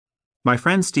My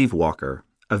friend Steve Walker,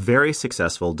 a very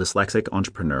successful dyslexic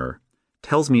entrepreneur,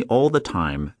 tells me all the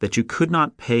time that you could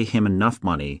not pay him enough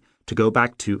money to go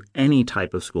back to any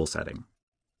type of school setting.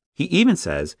 He even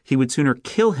says he would sooner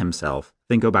kill himself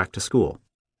than go back to school.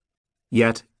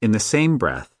 Yet, in the same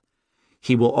breath,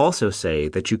 he will also say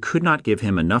that you could not give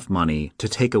him enough money to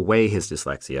take away his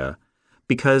dyslexia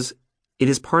because it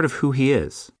is part of who he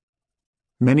is.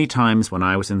 Many times when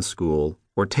I was in school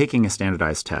or taking a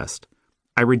standardized test,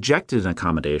 I rejected an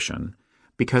accommodation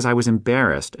because I was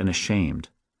embarrassed and ashamed.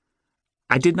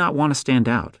 I did not want to stand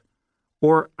out,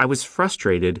 or I was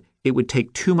frustrated it would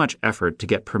take too much effort to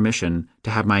get permission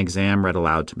to have my exam read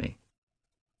aloud to me.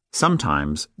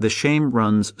 Sometimes the shame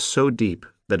runs so deep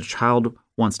that a child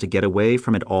wants to get away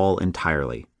from it all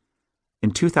entirely.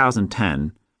 In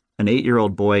 2010, an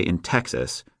 8-year-old boy in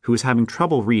Texas who was having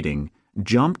trouble reading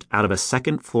jumped out of a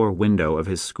second-floor window of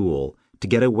his school to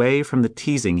get away from the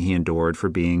teasing he endured for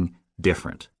being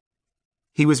different.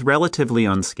 He was relatively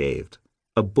unscathed.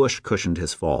 A bush cushioned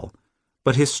his fall.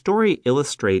 But his story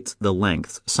illustrates the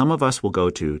lengths some of us will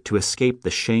go to escape the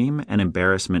shame and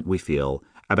embarrassment we feel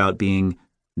about being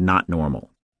not normal.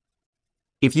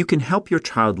 If you can help your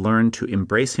child learn to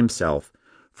embrace himself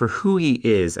for who he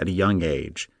is at a young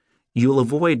age, you'll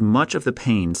avoid much of the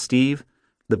pain Steve,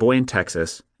 the boy in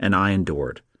Texas, and I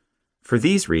endured. For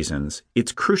these reasons,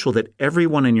 it's crucial that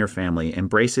everyone in your family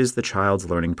embraces the child's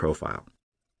learning profile.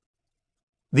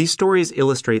 These stories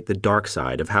illustrate the dark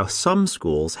side of how some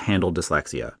schools handle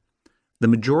dyslexia. The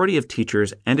majority of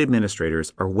teachers and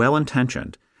administrators are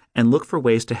well-intentioned and look for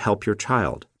ways to help your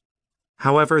child.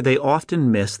 However, they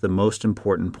often miss the most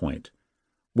important point,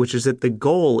 which is that the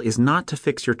goal is not to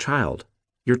fix your child.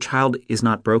 Your child is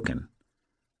not broken.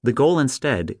 The goal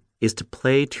instead is to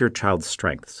play to your child's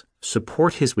strengths,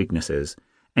 support his weaknesses,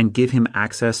 and give him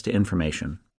access to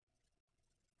information.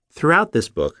 Throughout this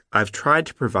book, I've tried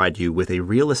to provide you with a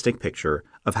realistic picture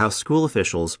of how school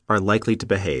officials are likely to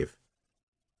behave.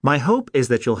 My hope is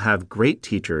that you'll have great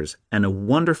teachers and a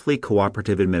wonderfully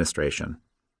cooperative administration.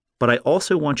 But I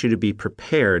also want you to be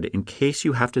prepared in case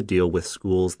you have to deal with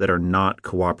schools that are not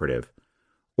cooperative,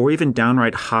 or even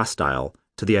downright hostile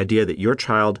to the idea that your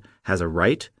child has a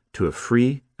right to a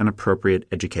free and appropriate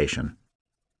education.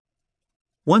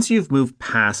 Once you've moved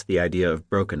past the idea of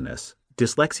brokenness,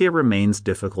 dyslexia remains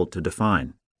difficult to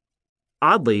define.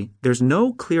 Oddly, there's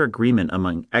no clear agreement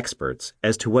among experts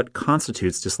as to what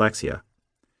constitutes dyslexia.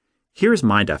 Here's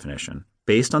my definition,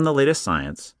 based on the latest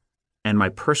science and my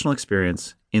personal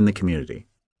experience in the community.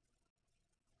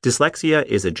 Dyslexia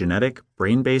is a genetic,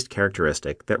 brain-based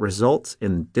characteristic that results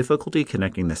in difficulty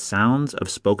connecting the sounds of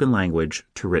spoken language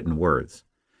to written words.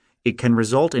 It can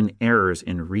result in errors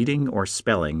in reading or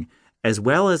spelling, as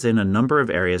well as in a number of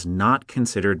areas not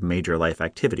considered major life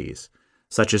activities,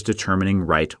 such as determining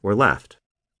right or left.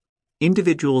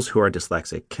 Individuals who are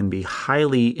dyslexic can be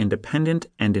highly independent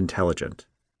and intelligent.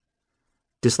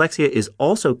 Dyslexia is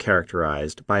also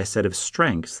characterized by a set of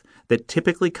strengths that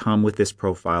typically come with this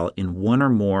profile in one or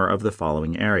more of the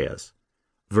following areas: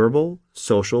 verbal,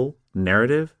 social,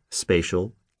 narrative,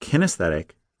 spatial,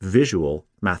 kinesthetic, visual,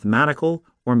 mathematical,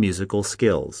 or musical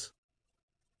skills.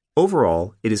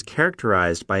 Overall, it is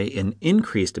characterized by an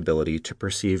increased ability to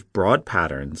perceive broad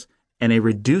patterns and a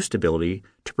reduced ability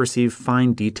to perceive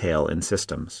fine detail in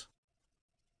systems.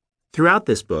 Throughout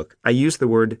this book, I use the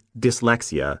word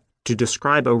dyslexia to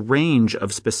describe a range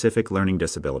of specific learning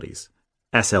disabilities,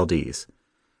 SLDs,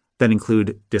 that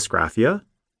include dysgraphia,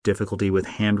 difficulty with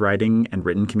handwriting and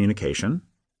written communication,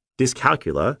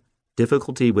 dyscalculia,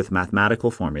 difficulty with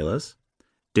mathematical formulas,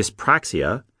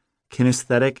 dyspraxia,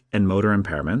 kinesthetic and motor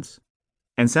impairments,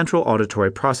 and central auditory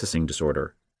processing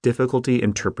disorder, difficulty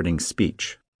interpreting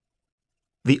speech.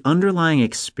 The underlying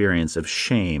experience of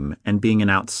shame and being an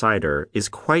outsider is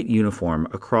quite uniform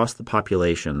across the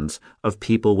populations of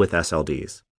people with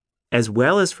SLDs, as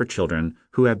well as for children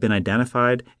who have been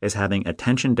identified as having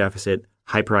attention deficit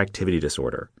hyperactivity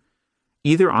disorder,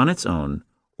 either on its own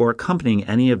or accompanying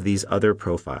any of these other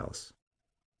profiles.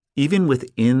 Even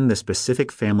within the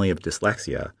specific family of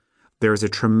dyslexia, there is a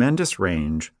tremendous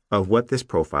range of what this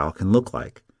profile can look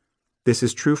like. This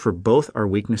is true for both our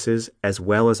weaknesses as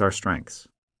well as our strengths.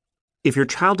 If your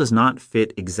child does not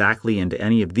fit exactly into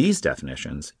any of these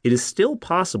definitions, it is still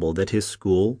possible that his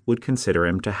school would consider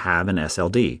him to have an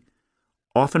SLD,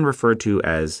 often referred to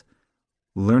as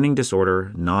learning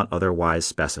disorder not otherwise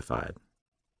specified.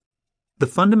 The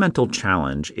fundamental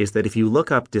challenge is that if you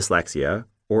look up dyslexia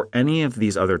or any of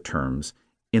these other terms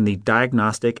in the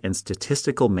Diagnostic and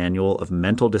Statistical Manual of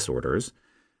Mental Disorders,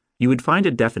 you would find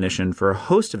a definition for a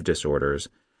host of disorders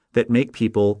that make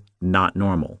people not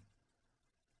normal.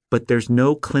 but there's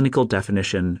no clinical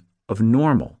definition of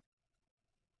normal.